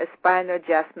a spinal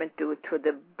adjustment do to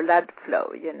the blood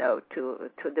flow,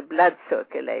 to the blood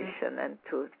circulation and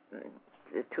to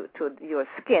your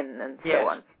skin and so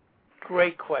on?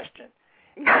 Great question.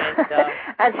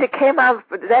 And she came out,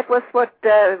 that was what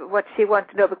she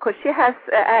wanted to know, because she has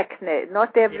acne,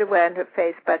 not everywhere in her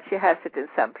face, but she has it in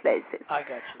some places. I got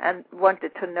you. And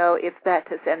wanted to know if that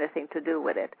has anything to do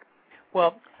with it.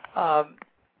 Well,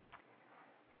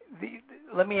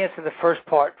 let me answer the first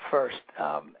part first,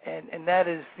 and that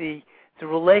is the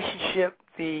relationship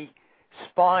the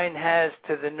spine has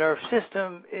to the nerve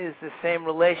system is the same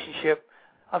relationship,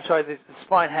 the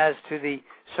spine has to the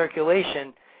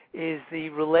circulation is the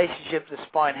relationship the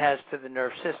spine has to the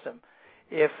nerve system.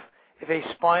 If a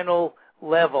spinal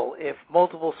level, if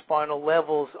multiple spinal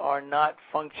levels are not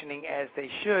functioning as they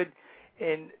should,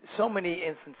 in so many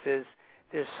instances,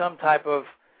 there's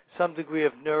some degree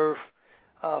of nerve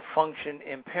function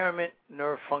impairment,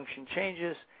 nerve function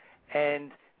changes,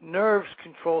 and nerves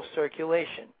control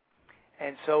circulation.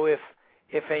 And so if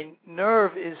a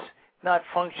nerve is not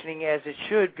functioning as it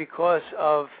should because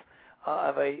of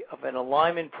an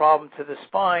alignment problem to the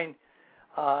spine,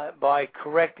 by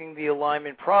correcting the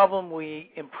alignment problem,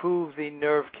 we improve the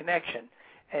nerve connection.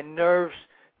 And nerves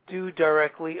do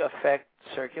directly affect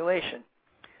circulation.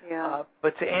 Yeah.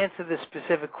 But to answer the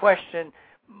specific question,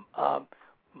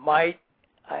 might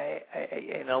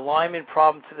an alignment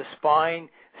problem to the spine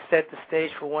set the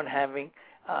stage for one having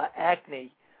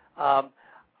acne?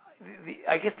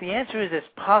 I guess the answer is it's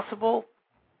possible,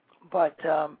 but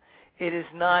it is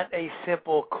not a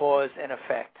simple cause and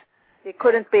effect. It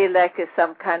couldn't be like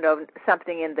some kind of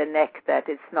something in the neck that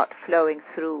it's not flowing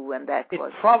through, and that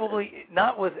was... It probably,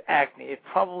 not with acne, it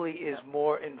probably is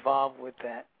more involved with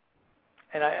that.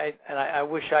 And I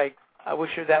wish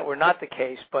that were not the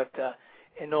case, but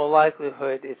in all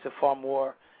likelihood, it's a far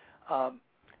more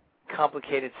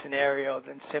complicated scenario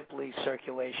than simply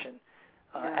circulation.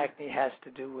 Acne has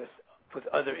to do with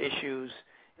other issues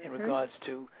in regards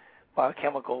to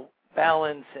biochemical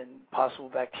balance and possible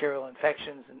bacterial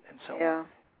infections and so on.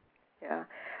 Yeah.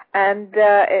 And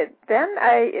then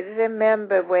I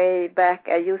remember way back,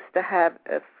 I used to have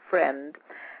a friend,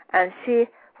 and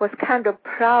was kind of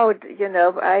proud,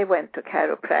 I went to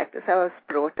chiropractic. I was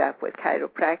brought up with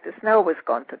chiropractic, and I always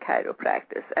gone to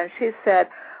chiropractic. And she said,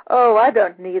 oh, I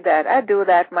don't need that. I do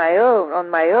that on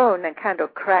my own, and kind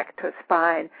of cracked her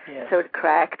spine. Yes. So it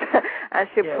cracked. And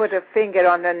she Yes. put her finger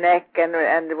on her neck, and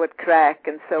it would crack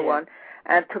and so Yeah. on.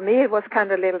 And to me, it was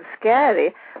kind of a little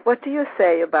scary. What do you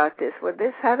say about this? Would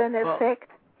this have an effect?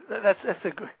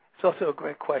 It's also a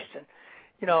great question.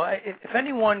 If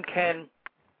anyone can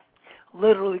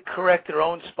literally correct their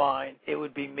own spine, it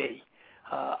would be me.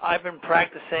 I've been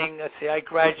practicing. Let's see, I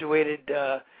graduated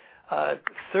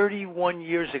 31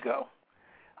 years ago.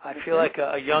 I feel like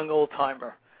a young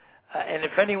old-timer. And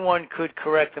if anyone could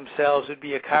correct themselves, it would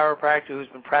be a chiropractor who's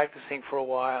been practicing for a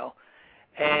while.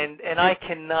 And I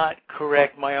cannot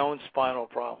correct my own spinal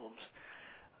problems.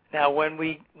 Now, when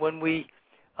we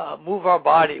move our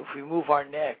body, if we move our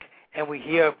neck, and we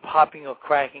hear popping or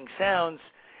cracking sounds,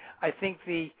 I think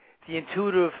the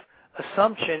intuitive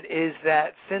assumption is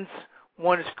that since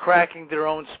one is cracking their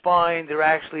own spine, they're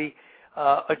actually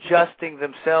adjusting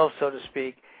themselves, so to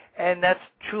speak, and that's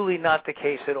truly not the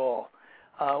case at all.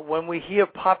 When we hear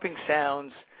popping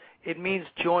sounds, it means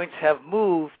joints have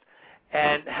moved,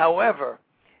 and however,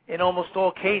 in almost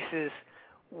all cases,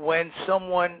 when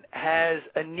someone has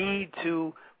a need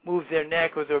to move their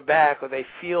neck or their back, or they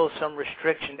feel some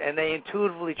restriction, and they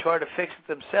intuitively try to fix it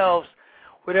themselves,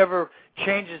 whatever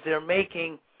changes they're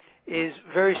making is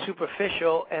very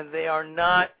superficial, and they are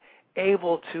not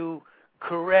able to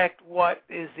correct what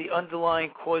is the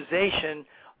underlying causation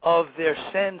of their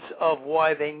sense of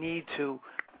why they need to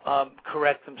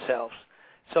correct themselves.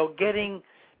 So getting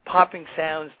popping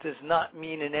sounds does not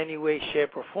mean in any way,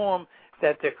 shape, or form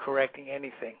that they're correcting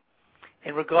anything.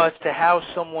 In regards to how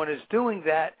someone is doing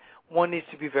that, one needs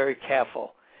to be very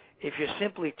careful. If you're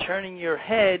simply turning your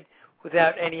head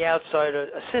without any outside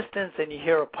assistance and you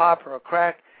hear a pop or a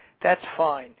crack, that's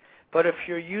fine. But if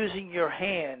you're using your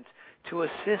hand to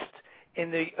assist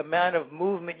in the amount of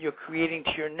movement you're creating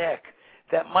to your neck,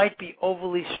 that might be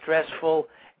overly stressful,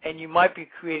 and you might be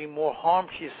creating more harm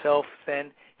to yourself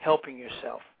than helping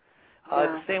yourself.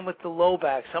 The same with the low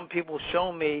back. Some people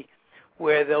show me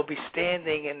where they'll be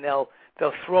standing and they'll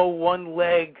throw one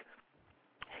leg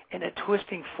in a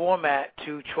twisting format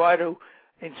to try to,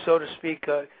 and so to speak,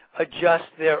 adjust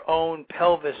their own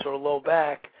pelvis or low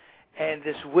back, and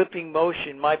this whipping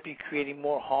motion might be creating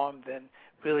more harm than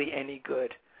really any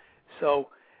good. So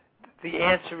the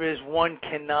answer is one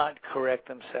cannot correct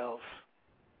themselves.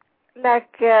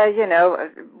 Like,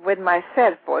 with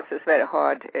myself also, it's very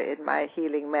hard in my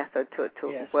healing method to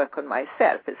Yes. work on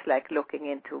myself. It's like looking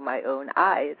into my own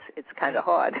eyes. It's kind of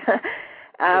hard.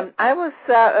 I was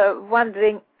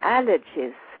wondering,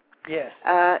 allergies. Yes.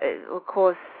 Of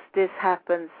course, this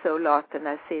happens so lot, and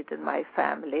I see it in my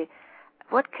family.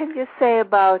 What can you say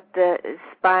about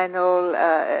spinal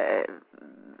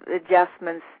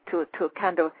adjustments to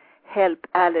kind of help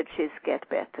allergies get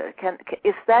better?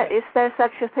 Is there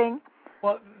such a thing?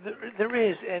 Well, there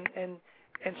is, and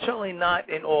certainly not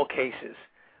in all cases.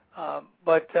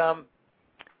 But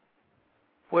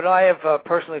what I have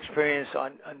personally experienced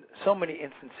on so many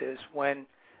instances when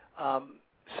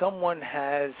someone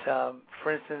has,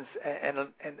 for instance,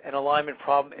 an alignment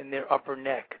problem in their upper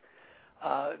neck,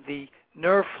 the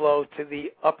nerve flow to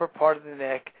the upper part of the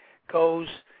neck goes.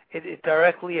 It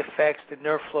directly affects the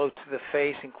nerve flow to the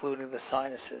face, including the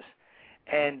sinuses.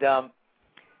 And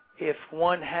if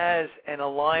one has an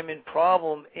alignment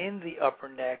problem in the upper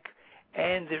neck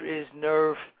and there is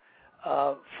nerve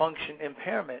function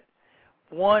impairment,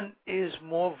 one is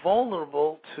more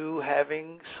vulnerable to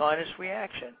having sinus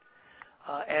reaction.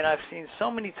 And I've seen so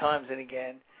many times and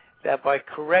again that by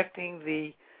correcting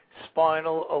the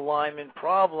spinal alignment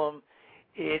problem,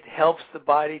 it helps the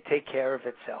body take care of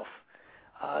itself.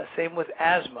 Same with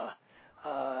asthma.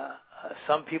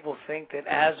 Some people think that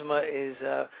asthma is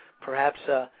perhaps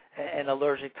an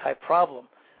allergic type problem,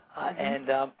 and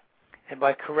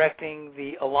by correcting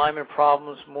the alignment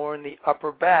problems more in the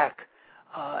upper back,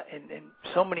 in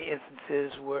so many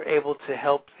instances, we're able to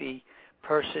help the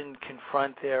person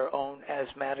confront their own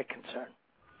asthmatic concern.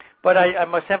 But I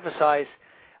must emphasize,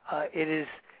 it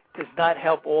does not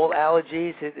help all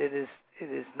allergies. It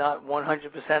is not 100%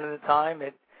 of the time.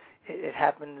 It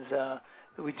happens,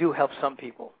 we do help some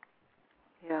people.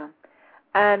 Yeah.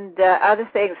 And other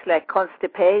things like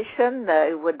constipation,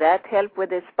 would that help with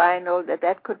the spinal?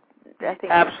 That could, I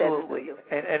think. Absolutely.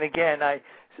 And again,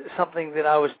 something that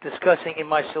I was discussing in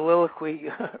my soliloquy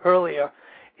earlier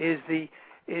is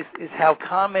how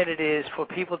common it is for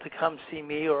people to come see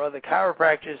me or other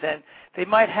chiropractors, and they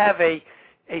might have a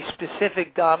a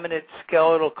specific dominant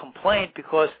skeletal complaint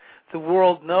because the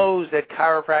world knows that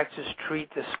chiropractors treat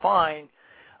the spine,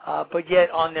 but yet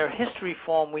on their history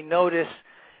form we notice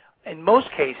in most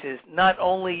cases not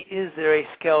only is there a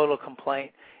skeletal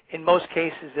complaint, in most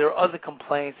cases there are other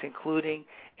complaints including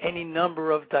any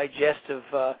number of digestive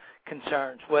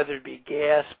concerns, whether it be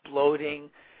gas, bloating,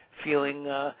 feeling,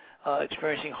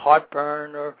 experiencing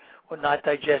heartburn or not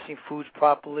digesting foods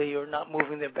properly or not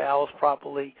moving their bowels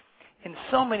properly. In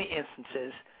so many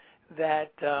instances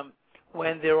that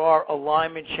when there are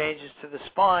alignment changes to the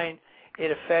spine,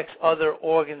 it affects other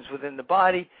organs within the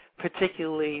body,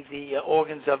 particularly the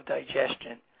organs of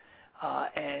digestion.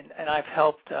 And I've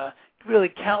helped really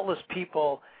countless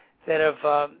people that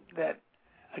have, that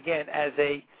again, as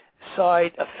a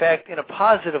side effect in a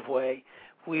positive way,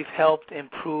 we've helped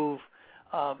improve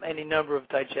any number of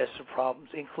digestive problems,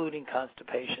 including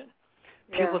constipation.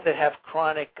 People that have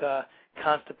chronic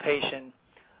constipation,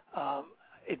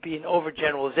 it'd be an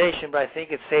overgeneralization, but I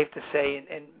think it's safe to say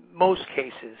in most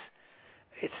cases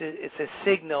it's a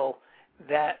signal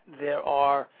that there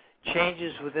are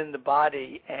changes within the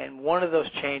body, and one of those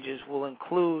changes will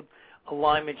include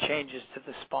alignment changes to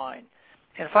the spine.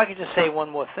 And if I could just say one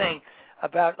more thing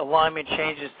about alignment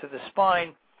changes to the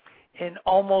spine, in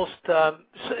almost,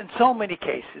 in so many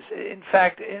cases, in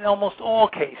fact, in almost all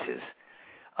cases,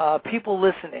 people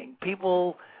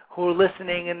who are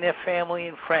listening and their family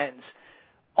and friends,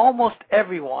 almost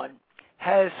everyone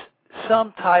has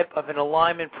some type of an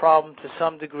alignment problem to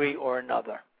some degree or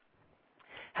another.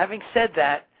 Having said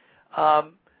that, I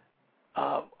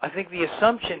think the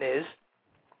assumption is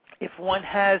if one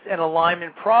has an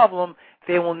alignment problem,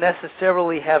 they will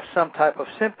necessarily have some type of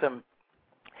symptom.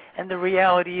 And the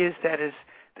reality is that is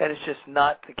just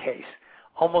not the case.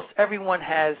 Almost everyone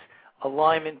has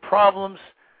alignment problems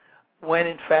when,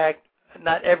 in fact,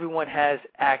 not everyone has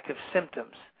active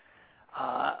symptoms.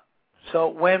 So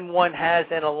when one has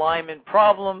an alignment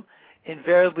problem,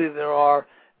 invariably there are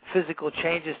physical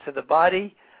changes to the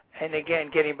body. And again,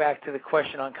 getting back to the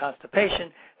question on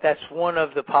constipation, that's one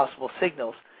of the possible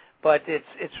signals. But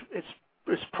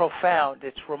it's profound.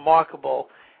 It's remarkable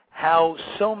how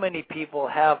so many people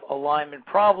have alignment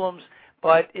problems,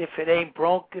 but if it ain't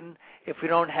broken, if we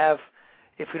don't have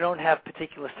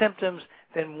particular symptoms,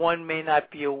 then one may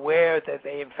not be aware that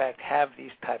they in fact have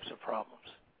these types of problems.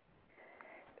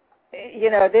 You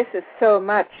know, this is so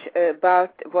much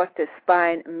about what the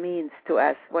spine means to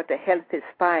us, what a healthy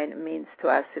spine means to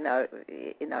us in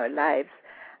our lives.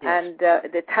 Yes. And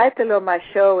the title of my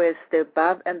show is The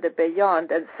Above and the Beyond,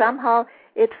 and somehow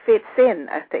it fits in,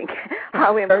 I think,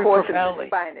 how important the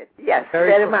spine is. Yes,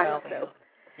 very much so.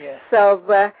 Yes. So,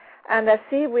 and I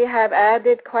see we have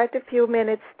added quite a few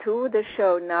minutes to the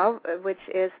show now, which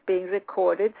is being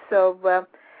recorded. So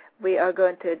we are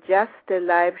going to adjust the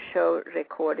live show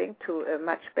recording to a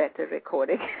much better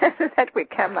recording that we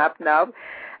come up now.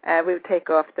 We'll take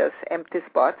off those empty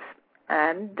spots.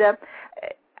 And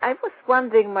I was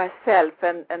wondering myself,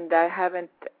 and I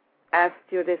haven't asked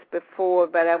you this before,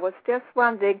 but I was just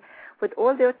wondering, with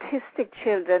all the autistic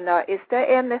children now, is there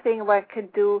anything one can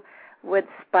do with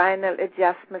spinal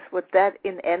adjustments? Would that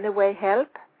in any way help?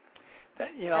 Have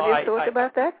you thought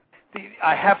about that?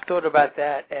 I have thought about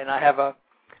that, and I have a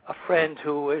friend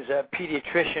who is a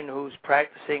pediatrician who's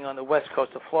practicing on the west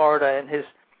coast of Florida, and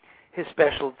his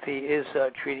specialty is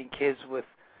treating kids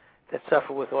that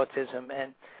suffer with autism.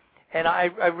 And I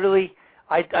really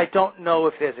don't know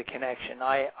if there's a connection.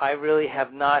 I really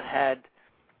have not had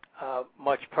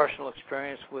much personal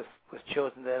experience with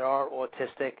children that are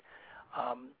autistic,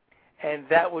 and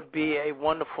that would be a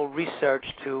wonderful research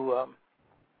to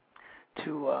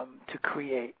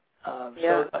create.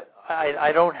 So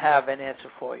I don't have an answer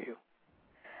for you.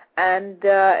 And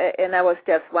I was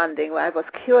just wondering, I was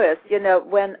curious,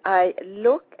 when I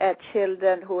look at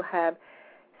children who have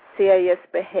serious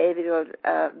behavioral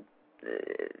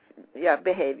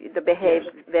behave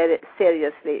very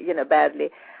seriously, badly.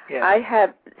 Yeah. I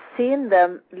have seen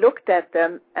them, looked at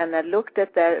them, and I looked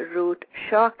at their root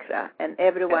chakra, and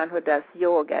everyone who does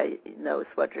yoga knows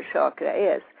what the chakra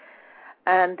is.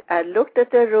 And I looked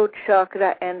at the root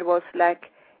chakra and was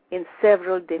like in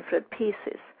several different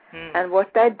pieces. And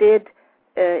what I did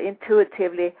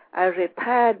intuitively, I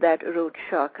repaired that root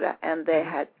chakra, and they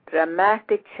had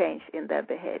dramatic change in their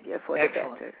behavior for the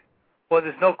better. Well,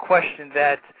 there's no question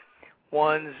that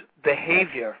one's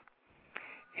behavior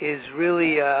is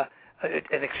really an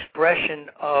expression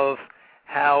of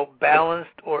how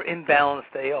balanced or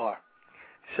imbalanced they are.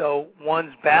 So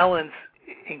one's balance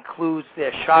includes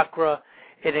their chakra,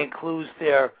 it includes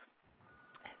their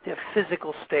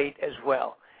physical state as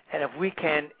well. And if we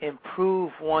can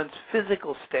improve one's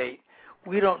physical state,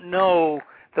 we don't know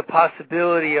the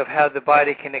possibility of how the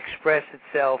body can express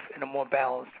itself in a more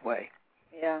balanced way.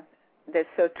 Yeah, that's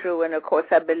so true. And of course,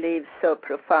 I believe so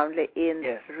profoundly in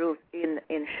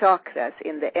in chakras,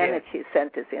 in the energy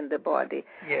centers in the body.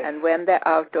 Yes. And when they're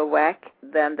out of whack,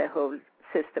 then the whole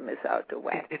system is out of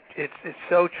whack. It's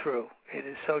so true. It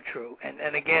is so true.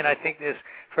 And again, I think there's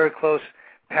very close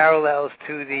parallels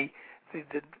to the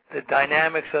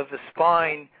dynamics of the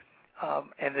spine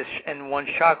and one's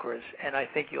chakras. And I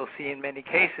think you'll see in many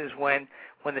cases when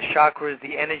the chakras,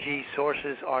 the energy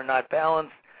sources are not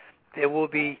balanced, there will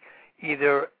be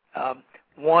either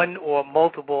one or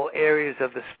multiple areas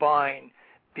of the spine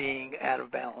being out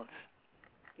of balance.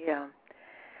 Yeah.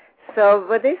 So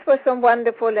well, these were some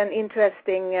wonderful and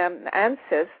interesting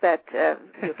answers that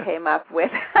you came up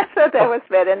with. So that was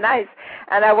very nice.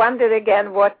 And I wondered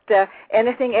again what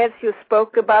anything else you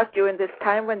spoke about during this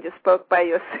time when you spoke by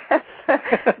yourself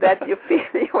that you feel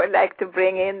you would like to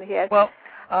bring in here. Well,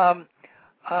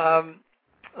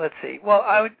 let's see. Well,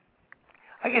 I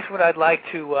guess what I'd like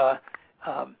to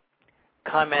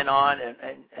comment on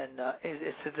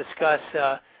is to discuss.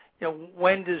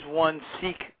 When does one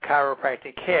seek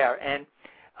chiropractic care? And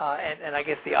I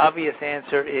guess the obvious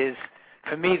answer is,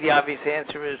 for me, the obvious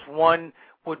answer is one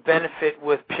would benefit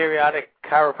with periodic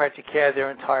chiropractic care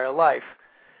their entire life.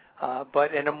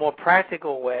 But in a more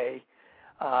practical way,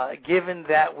 given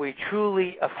that we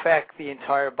truly affect the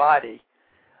entire body,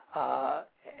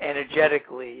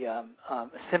 energetically,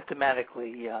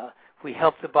 symptomatically, we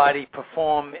help the body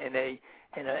perform in a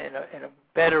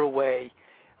better way.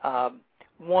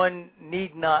 One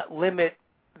need not limit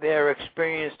their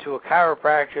experience to a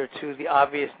chiropractor to the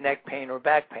obvious neck pain or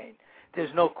back pain.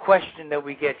 There's no question that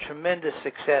we get tremendous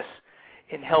success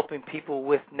in helping people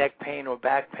with neck pain or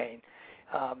back pain.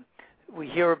 We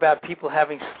hear about people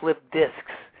having slipped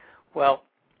discs. Well,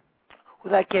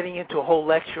 without getting into a whole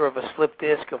lecture of a slipped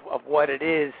disc of what it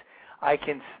is, I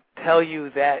can tell you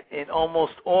that in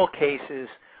almost all cases,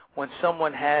 when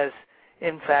someone has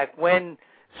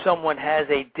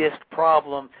a disc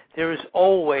problem, there is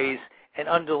always an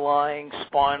underlying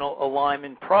spinal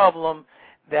alignment problem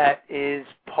that is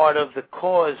part of the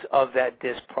cause of that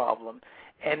disc problem.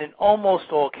 And in almost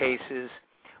all cases,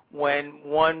 when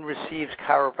one receives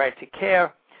chiropractic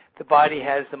care, the body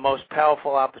has the most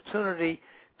powerful opportunity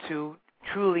to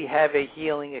truly have a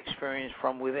healing experience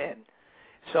from within.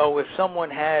 So if someone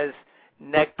has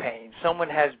neck pain, someone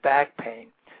has back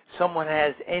pain, someone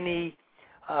has any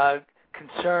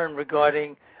concern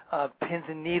regarding pins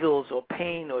and needles or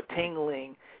pain or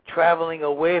tingling, traveling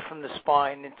away from the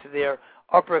spine into their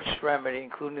upper extremity,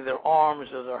 including their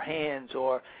arms or their hands,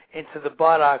 or into the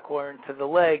buttock or into the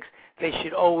legs, they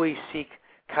should always seek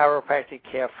chiropractic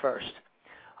care first.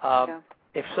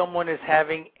 If someone is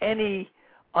having any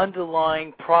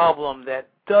underlying problem that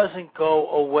doesn't go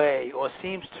away or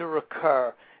seems to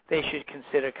recur, they should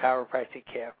consider chiropractic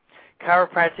care.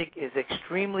 Chiropractic is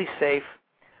extremely safe.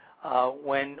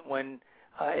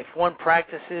 If one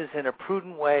practices in a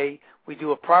prudent way, we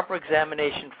do a proper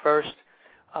examination first,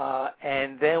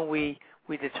 and then we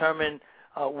determine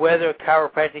whether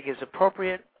chiropractic is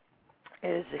appropriate.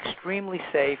 It is extremely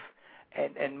safe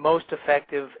and most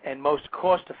effective and most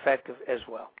cost-effective as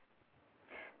well.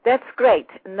 That's great.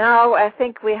 Now I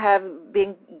think we have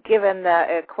been given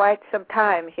quite some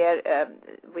time here.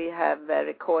 We have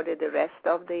recorded the rest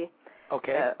of the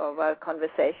of our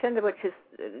conversation, which is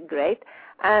great.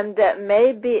 And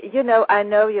maybe, I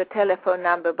know your telephone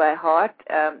number by heart.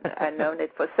 I've known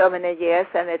it for so many years,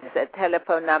 and it's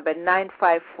telephone number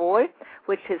 954,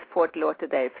 which is Fort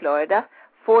Lauderdale, Florida,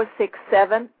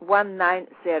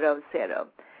 467-1900.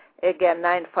 Again,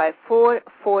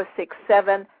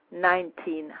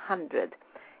 954-467-1900.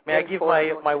 May I give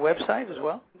my website as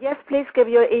well? Yes, please give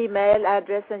your email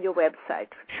address and your website.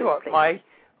 Sure. Please.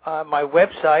 My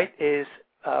website is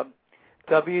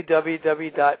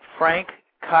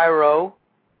www.frankchiro,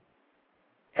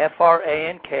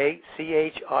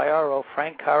 FrankChiro,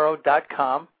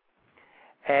 frankchiro.com,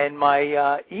 and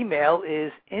my email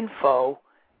is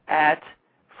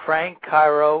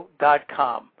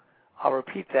info@frankchiro.com. I'll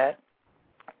repeat that,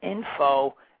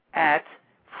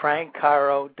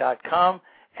 info@frankchiro.com,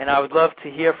 and I would love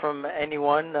to hear from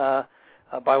anyone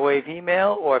by way of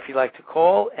email, or if you'd like to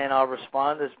call, and I'll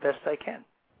respond as best I can.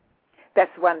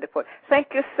 That's wonderful.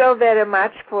 Thank you so very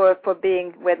much for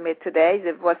being with me today.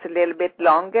 It was a little bit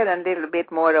longer and a little bit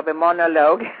more of a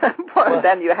monologue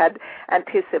than you had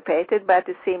anticipated, but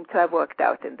it seemed to have worked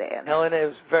out in the end. Helena, it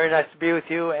was very nice to be with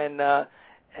you, and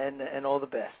all the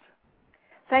best.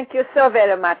 Thank you so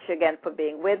very much again for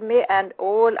being with me, and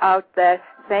all out there,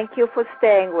 thank you for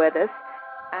staying with us.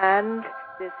 And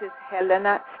this is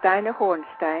Helena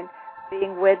Steiner-Hornsteyn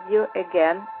being with you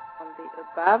again on the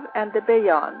above and the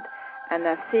beyond. And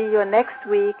I'll see you next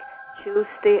week,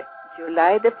 Tuesday,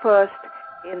 July the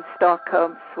 1st, in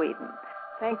Stockholm, Sweden.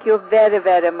 Thank you very,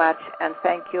 very much, and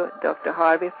thank you, Dr.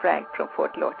 Harvey Frank from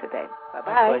Fort Lauderdale.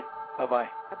 Bye-bye. Bye-bye.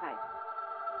 Bye-bye.